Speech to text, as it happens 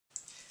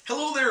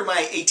Hello there,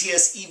 my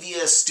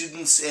ATSEVS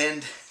students,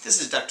 and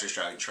this is Dr.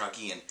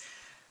 Strachey, and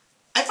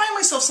I find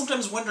myself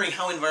sometimes wondering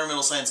how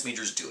environmental science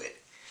majors do it.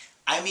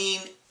 I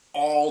mean,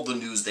 all the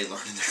news they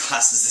learn in their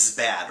classes is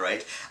bad,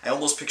 right? I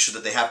almost picture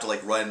that they have to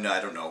run, I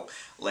don't know,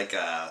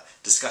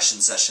 discussion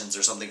sessions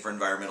or something for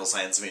environmental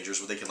science majors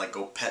where they can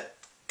go pet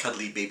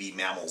cuddly baby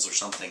mammals or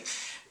something,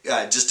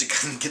 just to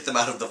kind of get them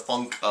out of the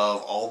funk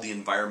of all the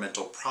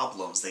environmental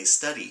problems they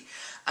study.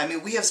 I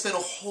mean, we have spent a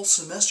whole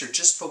semester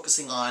just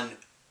focusing on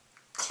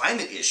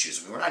climate issues.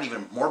 I mean, we're not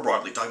even more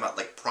broadly talking about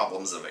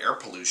problems of air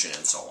pollution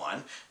and so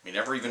on. We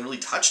never even really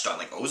touched on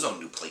ozone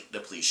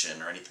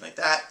depletion or anything like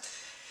that.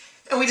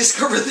 And we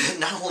discovered that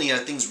not only are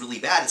things really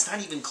bad, it's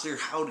not even clear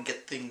how to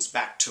get things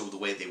back to the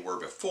way they were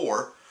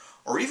before,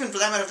 or even for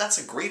that matter, if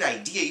that's a great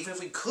idea, even if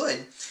we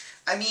could.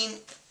 I mean,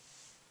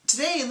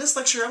 today in this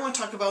lecture, I want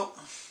to talk about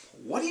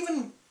what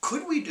even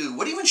could we do?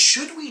 What even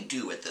should we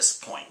do at this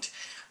point?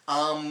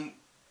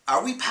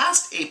 Are we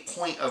past a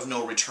point of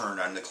no return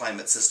on the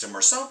climate system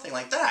or something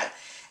like that?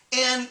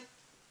 And,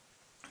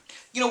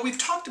 we've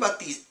talked about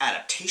these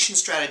adaptation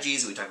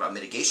strategies, we talked about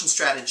mitigation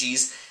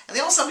strategies, and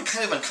they all sounded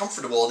kind of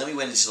uncomfortable, and then we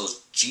went into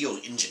those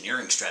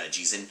geoengineering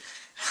strategies, and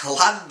a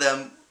lot of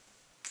them,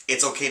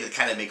 it's okay to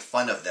kind of make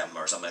fun of them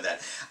or something like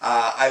that.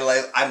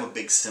 I'm a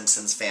big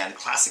Simpsons fan,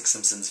 classic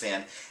Simpsons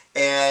fan,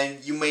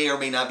 and you may or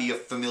may not be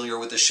familiar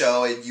with the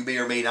show, and you may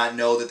or may not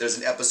know that there's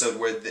an episode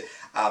where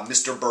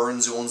Mr.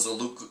 Burns, who owns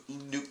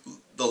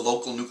the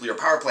local nuclear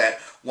power plant,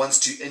 wants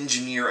to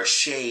engineer a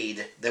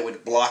shade that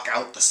would block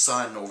out the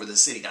sun over the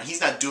city. Now,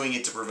 he's not doing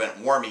it to prevent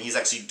warming, he's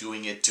actually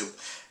doing it to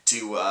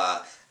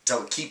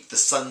keep the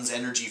sun's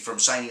energy from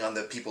shining on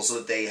the people so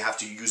that they have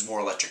to use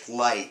more electric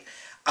light.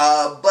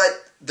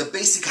 But the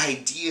basic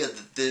idea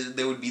that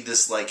there would be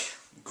this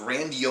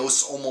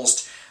grandiose,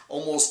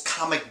 almost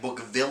comic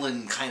book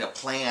villain kind of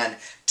plan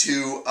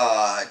to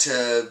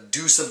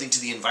do something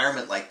to the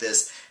environment like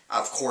this,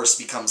 of course,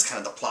 becomes kind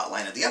of the plot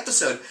line of the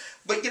episode.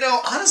 But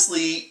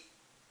honestly,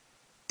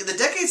 in the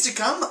decades to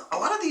come, a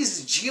lot of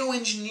these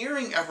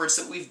geoengineering efforts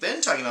that we've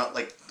been talking about,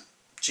 like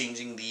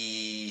changing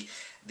the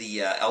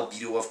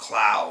albedo of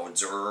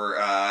clouds, or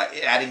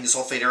adding the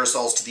sulfate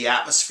aerosols to the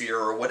atmosphere,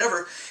 or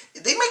whatever,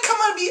 they might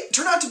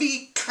turn out to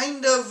be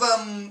kind of,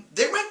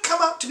 they might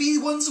come out to be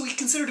ones that we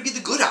consider to be the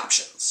good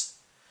options.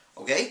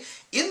 Okay?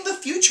 In the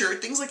future,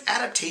 things like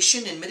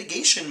adaptation and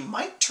mitigation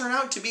might turn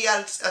out to be,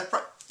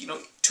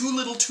 too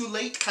little too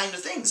late kind of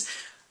things.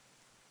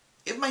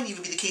 It might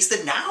even be the case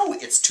that now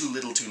it's too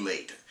little too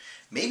late.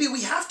 Maybe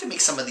we have to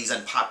make some of these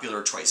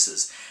unpopular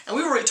choices. And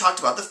we've already talked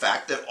about the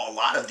fact that a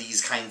lot of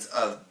these kinds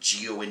of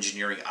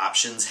geoengineering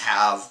options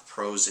have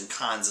pros and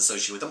cons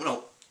associated with them.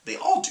 No, they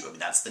all do. I mean,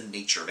 that's the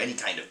nature of any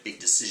kind of big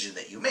decision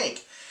that you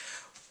make.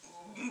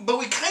 But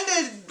we kind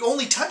of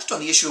only touched on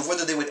the issue of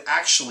whether they would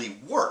actually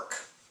work.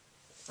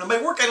 And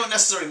by work, I don't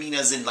necessarily mean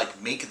as in,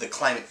 make the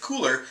climate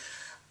cooler.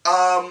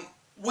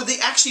 Would they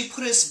actually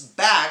put us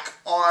back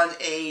on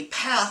a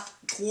path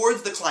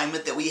towards the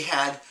climate that we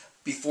had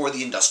before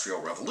the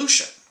Industrial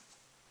Revolution?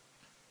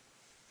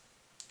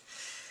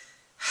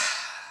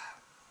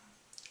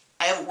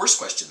 I have a worse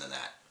question than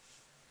that.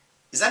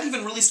 Is that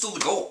even really still the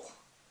goal?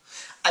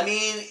 I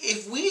mean,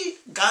 if we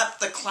got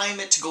the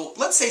climate to go,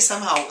 let's say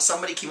somehow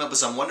somebody came up with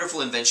some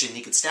wonderful invention,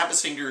 he could snap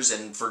his fingers,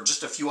 and for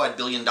just a few odd $1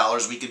 billion,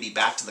 we could be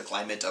back to the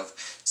climate of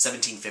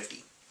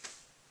 1750.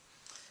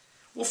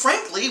 Well,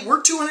 frankly,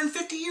 we're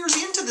 250 years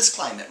into this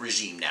climate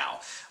regime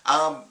now.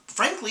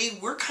 Frankly,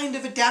 we're kind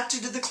of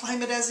adapted to the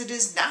climate as it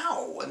is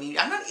now. I mean,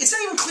 it's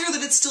not even clear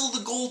that it's still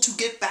the goal to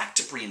get back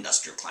to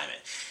pre-industrial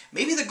climate.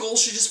 Maybe the goal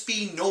should just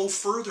be no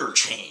further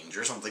change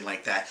or something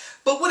like that.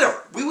 But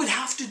whatever, we would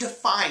have to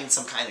define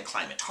some kind of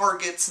climate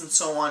targets and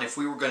so on if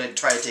we were going to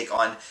try to take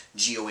on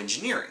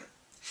geoengineering.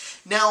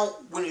 Now,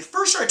 when we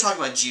first started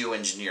talking about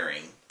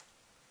geoengineering,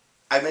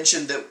 I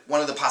mentioned that one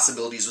of the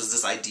possibilities was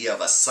this idea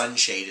of a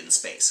sunshade in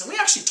space. And we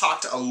actually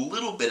talked a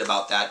little bit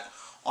about that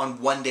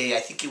on one day, I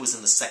think it was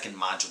in the second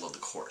module of the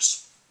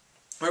course,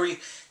 where we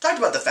talked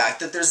about the fact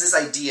that there's this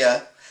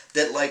idea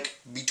that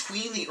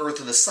between the Earth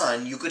and the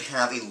Sun, you could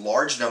have a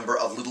large number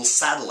of little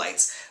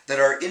satellites that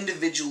are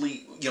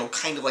individually,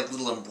 kind of like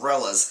little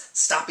umbrellas,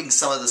 stopping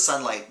some of the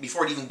sunlight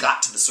before it even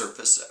got to the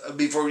surface,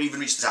 before it even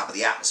reached the top of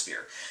the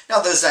atmosphere. Now,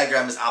 this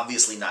diagram is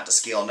obviously not to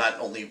scale, not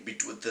only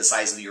with the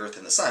size of the Earth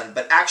and the Sun,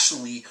 but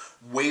actually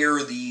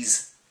where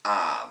these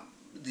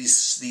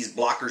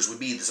blockers would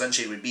be, the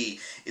sunshade would be,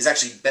 is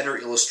actually better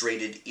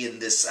illustrated in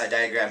this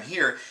diagram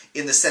here,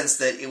 in the sense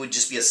that it would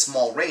just be a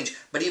small range.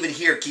 But even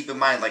here, keep in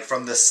mind,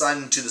 from the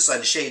sun to the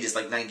sunshade is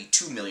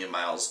 92 million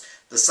miles.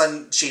 The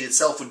sunshade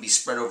itself would be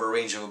spread over a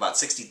range of about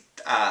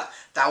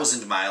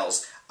 60,000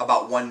 miles,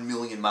 about 1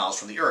 million miles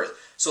from the Earth.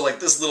 So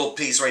this little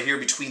piece right here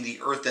between the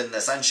Earth and the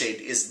sunshade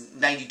is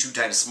 92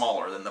 times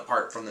smaller than the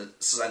part from the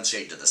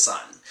sunshade to the sun.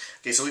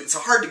 Okay, so it's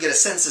hard to get a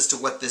sense as to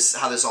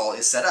how this all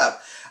is set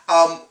up.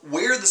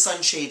 Where the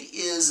sunshade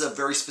is a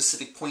very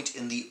specific point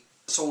in the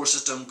solar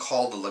system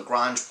called the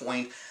Lagrange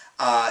point.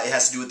 It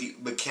has to do with the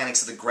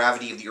mechanics of the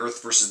gravity of the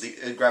Earth versus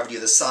the gravity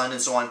of the sun and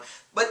so on.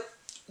 But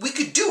we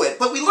could do it,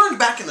 but we learned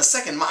back in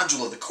second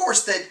module of the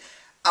course that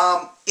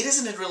it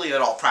isn't really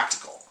at all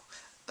practical.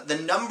 The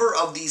number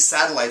of these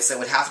satellites that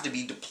would have to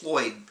be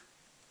deployed,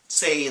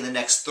 say, in the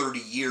next 30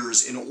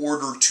 years in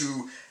order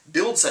to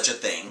build such a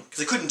thing,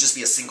 because it couldn't just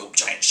be a single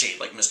giant shade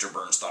like Mr.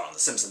 Burns thought on The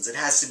Simpsons. It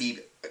has to be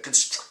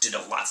constructed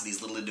of lots of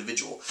these little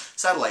individual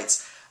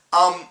satellites.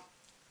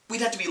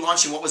 We'd have to be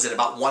launching, what was it,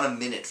 about one a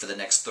minute for the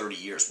next 30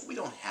 years. But we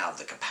don't have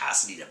the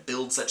capacity to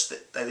build such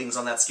things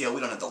on that scale. We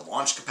don't have the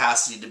launch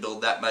capacity to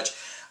build that much.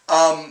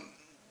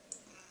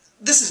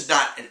 This is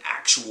not an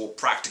actual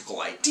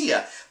practical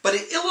idea, but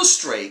it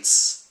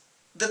illustrates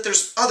that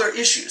there's other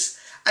issues.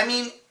 I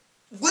mean,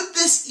 would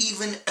this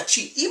even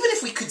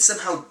if we could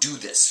somehow do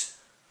this,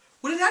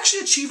 would it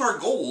actually achieve our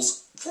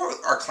goals for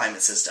our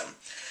climate system?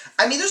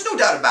 I mean, there's no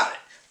doubt about it.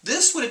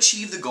 This would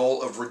achieve the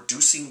goal of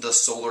reducing the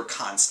solar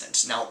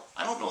constant. Now,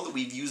 I don't know that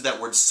we've used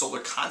that word solar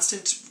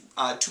constant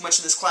too much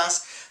in this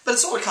class, but a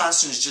solar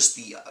constant is just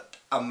the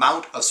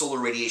amount of solar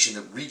radiation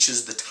that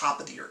reaches the top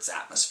of the Earth's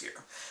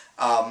atmosphere.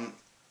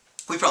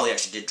 We probably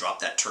actually did drop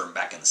that term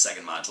back in the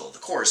second module of the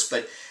course,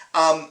 but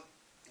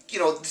you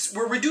know,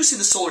 we're reducing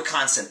the solar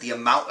constant, the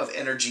amount of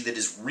energy that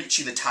is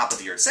reaching the top of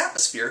the Earth's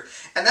atmosphere,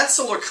 and that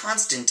solar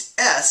constant,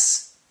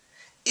 S,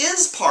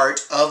 is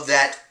part of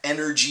that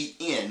energy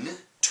in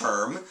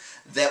term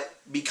that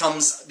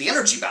becomes the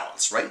energy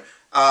balance, right?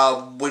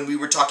 When we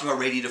were talking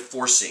about radiative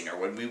forcing, or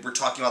when we were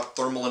talking about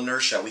thermal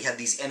inertia, we had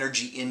these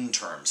energy in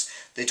terms.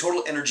 The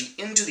total energy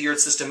into the Earth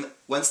system,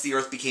 once the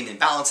Earth became in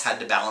balance, had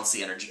to balance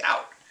the energy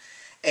out.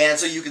 And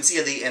so you can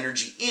see the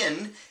energy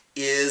in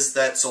is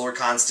that solar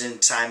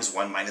constant times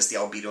 1 minus the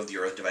albedo of the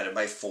Earth divided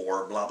by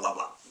 4, blah, blah,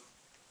 blah.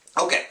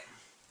 Okay.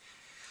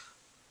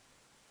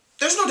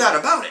 There's no doubt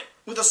about it.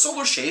 With a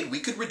solar shade, we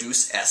could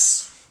reduce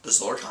S, the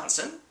solar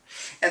constant,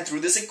 and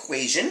through this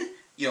equation,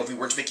 you know, if we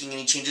weren't making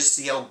any changes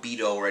to the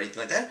albedo or anything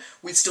like that,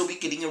 we'd still be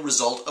getting a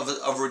result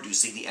of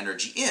reducing the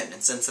energy in.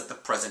 And since at the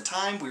present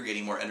time we're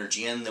getting more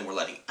energy in than we're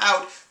letting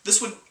out,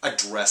 this would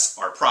address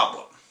our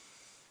problem.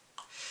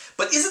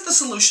 But is it the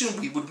solution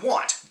we would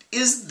want?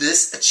 Is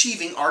this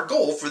achieving our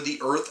goal for the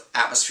Earth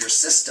atmosphere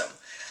system?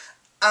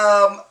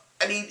 I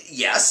mean,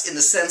 yes, in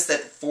the sense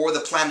that for the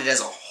planet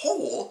as a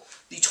whole,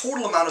 the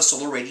total amount of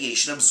solar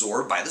radiation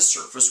absorbed by the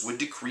surface would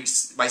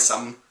decrease by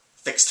some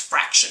fixed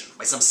fraction,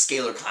 by some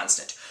scalar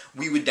constant.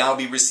 We would now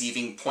be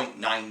receiving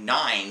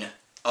 0.99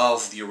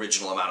 of the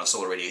original amount of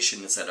solar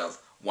radiation instead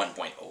of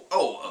 1.00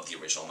 of the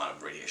original amount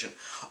of radiation.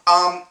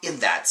 In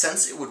that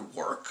sense, it would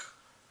work.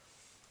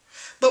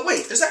 But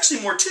wait, there's actually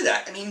more to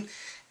that. I mean,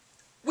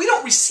 we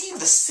don't receive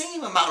the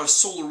same amount of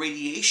solar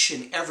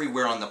radiation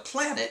everywhere on the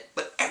planet,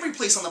 but every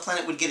place on the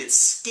planet would get it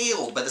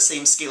scaled by the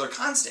same scalar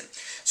constant.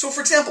 So,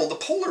 for example, the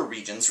polar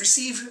regions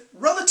receive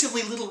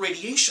relatively little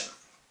radiation.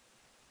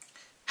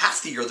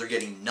 Half the year they're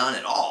getting none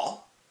at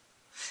all,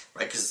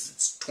 right, because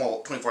it's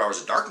 24 hours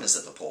of darkness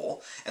at the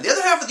pole. And the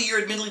other half of the year,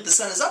 admittedly, the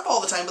sun is up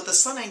all the time, but the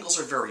sun angles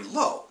are very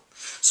low.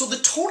 So the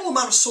total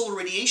amount of solar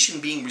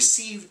radiation being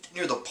received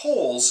near the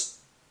poles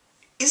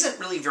isn't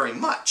really very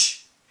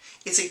much.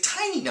 It's a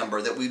tiny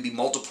number that we'd be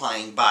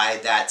multiplying by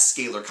that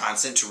scalar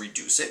constant to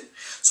reduce it.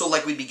 So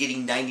like we'd be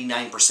getting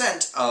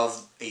 99%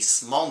 of a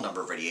small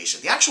number of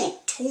radiation. The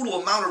actual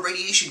total amount of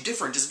radiation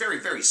different is very,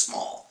 very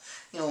small.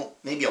 You know,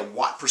 maybe a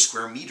watt per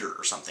square meter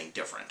or something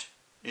different.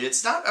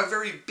 It's not a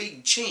very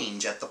big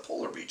change at the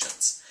polar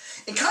regions.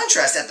 In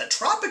contrast, at the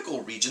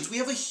tropical regions, we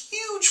have a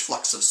huge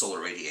flux of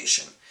solar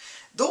radiation.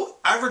 Though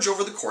average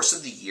over the course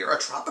of the year, a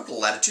tropical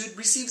latitude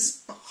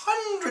receives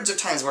hundreds of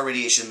times more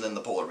radiation than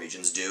the polar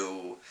regions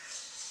do.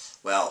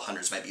 Well,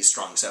 hundreds might be a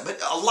strong set,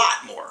 but a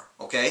lot more,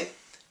 okay?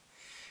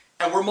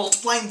 And we're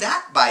multiplying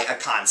that by a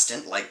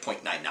constant like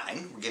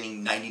 0.99. We're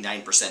getting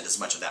 99% as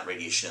much of that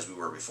radiation as we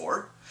were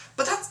before.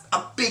 But that's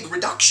a big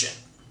reduction.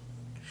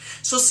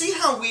 So see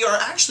how we are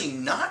actually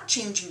not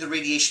changing the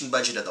radiation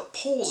budget at the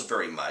poles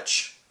very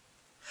much,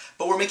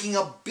 but we're making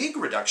a big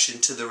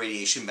reduction to the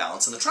radiation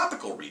balance in the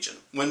tropical region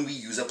when we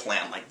use a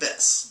plan like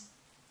this,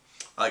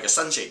 like a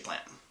sunshade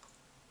plan.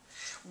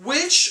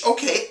 Which,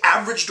 okay,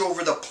 averaged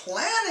over the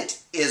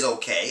planet is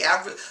okay.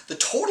 The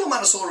total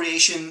amount of solar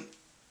radiation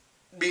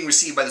being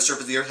received by the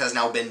surface of the Earth has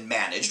now been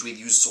managed. We've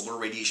used solar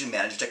radiation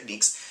managed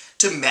techniques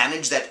to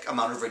manage that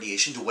amount of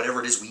radiation to whatever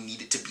it is we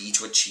need it to be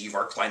to achieve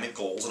our climate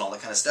goals and all that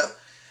kind of stuff.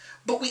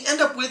 But we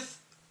end up with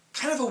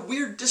kind of a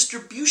weird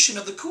distribution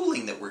of the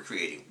cooling that we're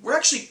creating. We're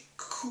actually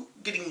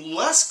getting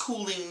less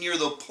cooling near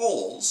the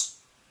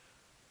poles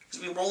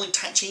because we were only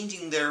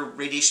changing their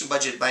radiation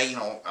budget by, you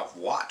know, a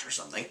watt or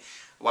something,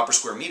 a watt per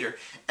square meter.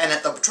 And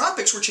at the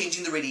tropics, we're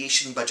changing the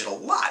radiation budget a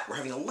lot. We're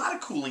having a lot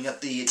of cooling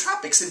at the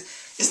tropics. And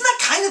isn't that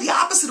kind of the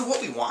opposite of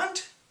what we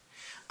want?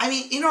 I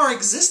mean, in our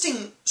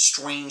existing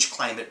strange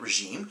climate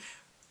regime,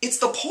 it's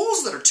the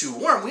poles that are too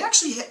warm. We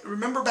actually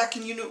remember back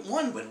in Unit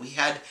 1 when we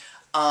had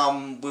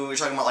when we were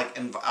talking about like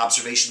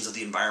observations of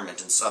the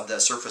environment and of the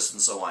surface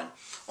and so on.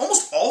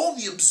 Almost all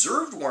the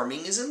observed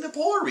warming is in the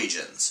polar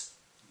regions,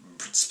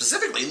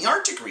 specifically in the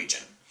Arctic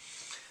region.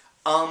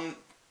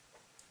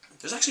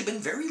 there's actually been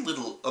very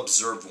little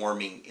observed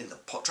warming in the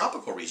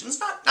tropical regions.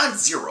 Not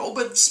zero,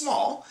 but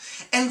small.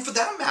 And for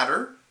that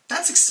matter,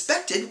 that's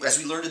expected, as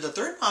we learned in the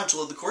third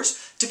module of the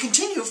course, to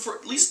continue for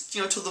at least,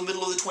 till the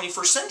middle of the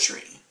 21st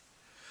century.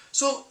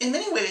 So, in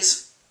many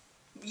ways,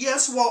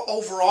 yes, while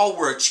overall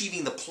we're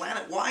achieving the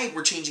planet-wide,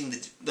 we're changing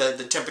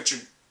the temperature,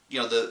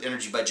 the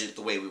energy budget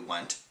the way we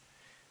want.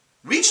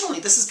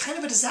 Regionally, this is kind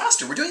of a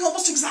disaster. We're doing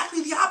almost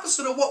exactly the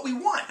opposite of what we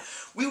want.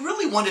 We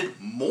really wanted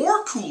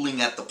more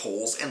cooling at the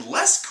poles and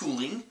less of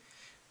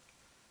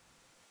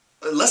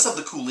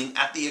the cooling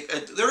at the.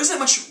 There isn't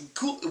much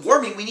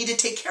warming we need to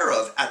take care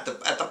of at the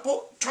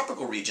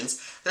tropical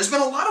regions. There's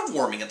been a lot of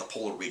warming at the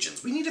polar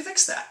regions. We need to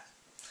fix that.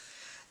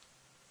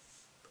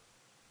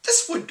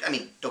 This would,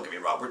 don't get me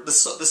wrong. The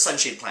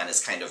sunshade plan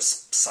is kind of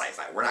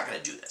sci-fi. We're not going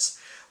to do this,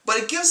 but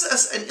it gives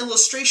us an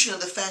illustration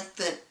of the fact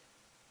that,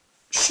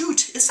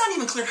 shoot, it's not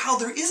even clear how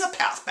there is a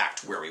path back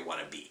to where we want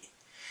to be.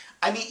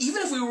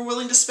 Even if we were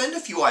willing to spend a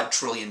few odd $1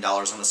 trillion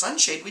on a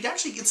sunshade, we'd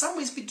actually, in some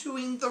ways, be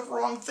doing the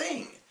wrong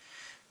thing.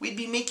 We'd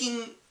be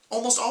making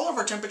almost all of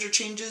our temperature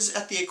changes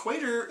at the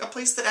equator a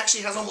place that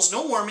actually has almost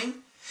no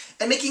warming,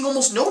 and making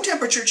almost no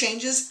temperature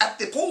changes at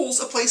the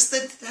poles a place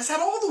that has had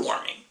all the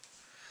warming.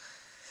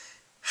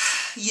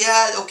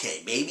 Yeah,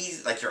 okay, maybe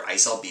like your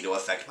ice albedo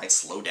effect might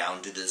slow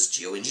down to this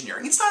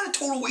geoengineering. It's not a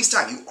total waste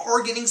of time. You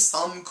are getting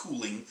some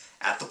cooling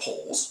at the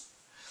poles,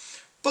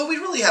 but we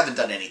really haven't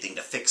done anything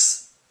to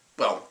fix,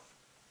 well,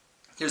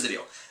 here's the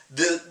deal.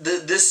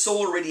 This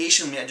solar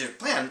radiation management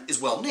plan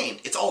is well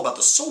named. It's all about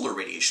the solar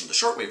radiation, the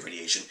shortwave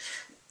radiation.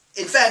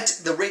 In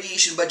fact, the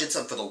radiation budgets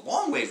for the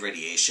long-wave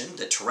radiation,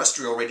 the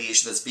terrestrial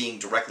radiation that's being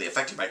directly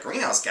affected by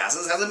greenhouse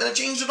gases, hasn't been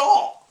changed at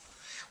all.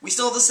 We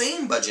still have the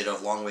same budget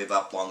of long wave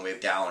up, long wave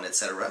down,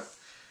 etc.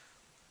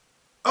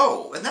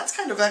 Oh, and that's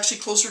kind of actually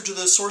closer to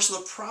the source of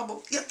the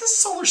problem. Yeah, this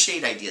solar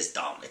shade idea is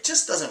dumb. It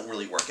just doesn't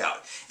really work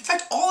out. In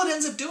fact, all it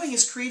ends up doing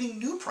is creating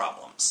new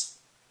problems.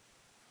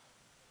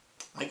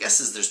 My guess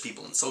is there's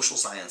people in social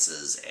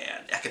sciences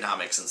and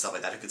economics and stuff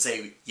like that who could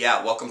say,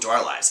 yeah, welcome to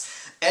our lives.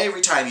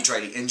 Every time you try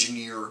to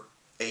engineer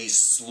a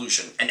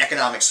solution, an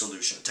economic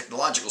solution, a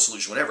technological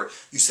solution, whatever,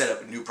 you set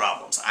up new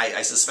problems.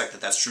 I suspect that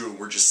that's true, and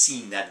we're just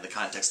seeing that in the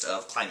context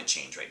of climate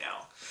change right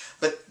now.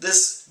 But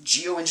this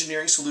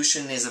geoengineering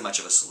solution isn't much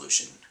of a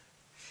solution.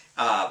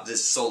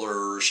 This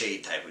solar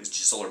shade type,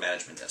 solar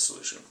management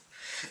solution.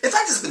 In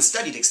fact, it's been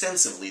studied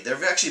extensively. There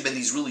have actually been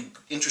these really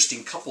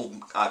interesting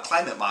coupled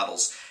climate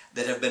models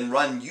that have been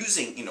run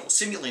using,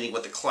 simulating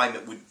what the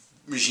climate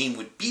regime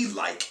would be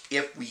like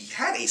if we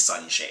had a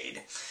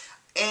sunshade.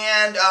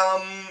 And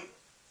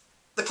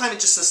the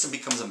climate system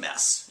becomes a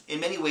mess.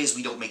 In many ways,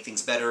 we don't make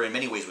things better. In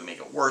many ways, we make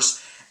it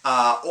worse.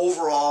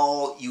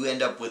 Overall, you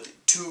end up with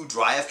too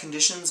dry of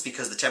conditions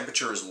because the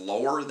temperature is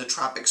lower in the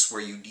tropics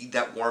where you need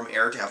that warm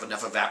air to have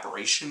enough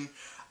evaporation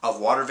of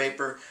water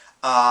vapor.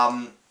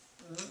 The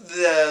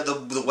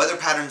weather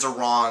patterns are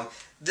wrong.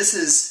 This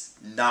is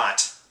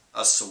not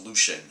a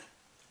solution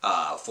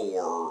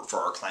for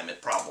our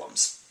climate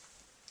problems.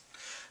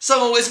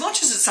 So as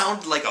much as it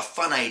sounded like a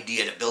fun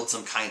idea to build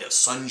some kind of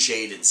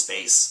sunshade in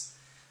space,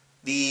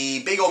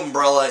 the big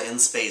umbrella in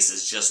space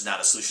is just not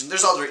a solution.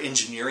 There's other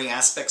engineering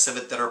aspects of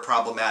it that are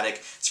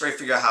problematic. It's very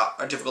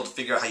difficult to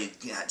figure out how you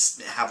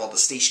have all the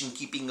station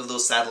keeping of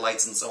those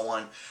satellites and so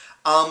on.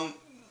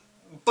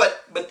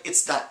 But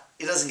it's not.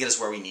 It doesn't get us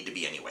where we need to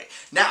be anyway.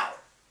 Now,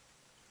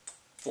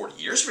 40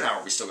 years from now,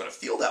 are we still going to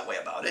feel that way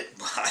about it?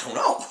 I don't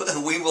know.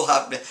 We will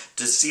have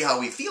to see how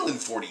we feel in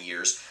 40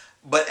 years.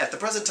 But at the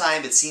present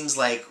time, it seems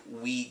like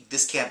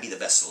this can't be the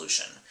best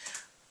solution.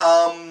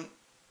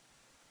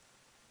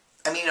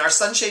 Our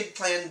sunshade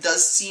plan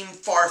does seem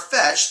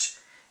far-fetched.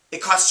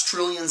 It costs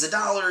trillions of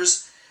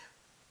dollars.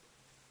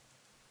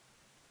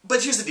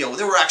 But here's the deal.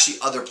 There were actually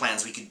other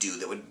plans we could do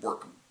that would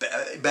work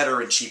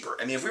better and cheaper.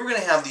 If we were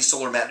going to have these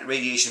solar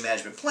radiation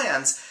management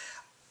plans,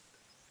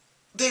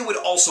 they would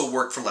also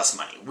work for less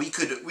money. We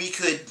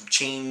could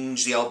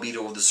change the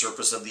albedo of the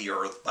surface of the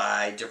Earth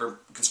by different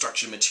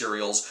construction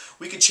materials.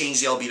 We could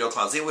change the albedo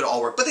clouds. They would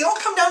all work. But they all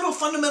come down to a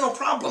fundamental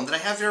problem that I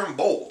have here in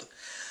bold.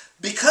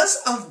 Because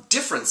of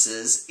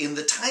differences in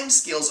the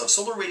timescales of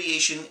solar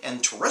radiation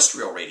and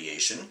terrestrial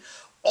radiation,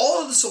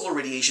 all of the solar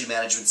radiation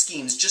management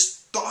schemes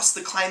just toss the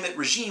climate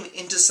regime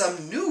into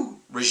some new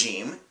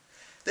regime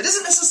that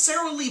isn't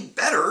necessarily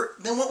better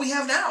than what we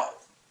have now.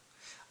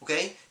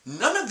 Okay?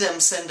 None of them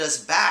send us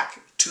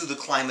back to the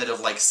climate of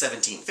like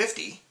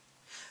 1750.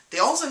 They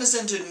all send us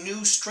into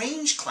new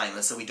strange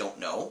climates that we don't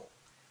know.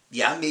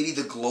 Yeah, maybe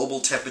the global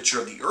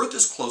temperature of the Earth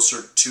is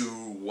closer to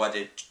what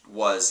it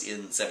was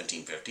in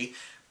 1750,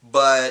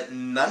 but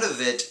none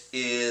of it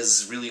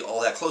is really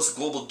all that close. The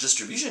global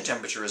distribution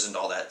temperature isn't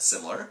all that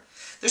similar.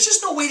 There's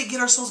just no way to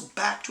get ourselves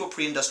back to a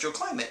pre-industrial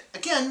climate.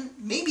 Again,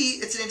 maybe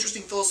it's an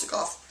interesting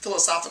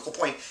philosophical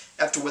point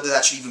as to whether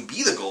that should even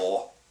be the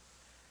goal.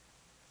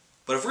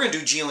 But if we're going to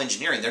do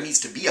geoengineering, there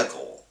needs to be a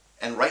goal.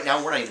 And right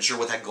now, we're not even sure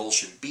what that goal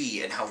should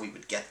be and how we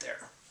would get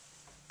there.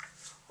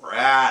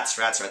 Rats.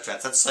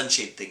 That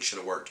sunshade thing should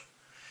have worked.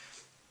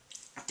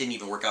 Didn't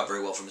even work out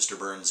very well for Mr.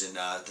 Burns in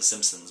The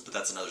Simpsons, but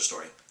that's another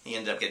story. He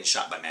ended up getting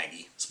shot by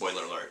Maggie.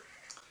 Spoiler alert.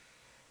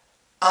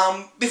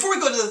 Before we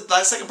go to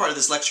the second part of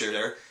this lecture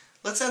there,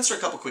 let's answer a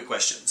couple quick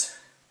questions.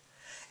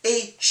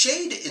 A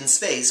shade in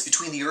space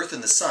between the Earth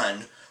and the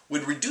Sun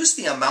would reduce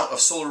the amount of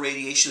solar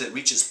radiation that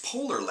reaches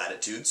polar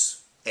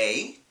latitudes.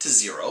 A, to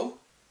 0,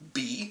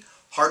 B,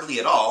 hardly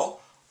at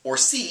all, or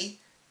C,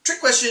 trick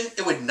question,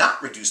 it would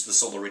not reduce the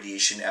solar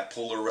radiation at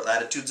polar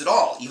latitudes at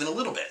all, even a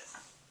little bit.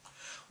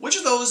 Which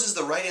of those is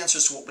the right answer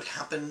to what would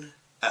happen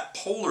at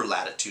polar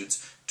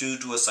latitudes due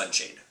to a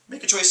sunshade?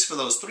 Make a choice for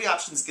those three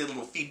options, get a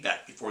little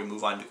feedback before we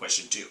move on to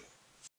question 2.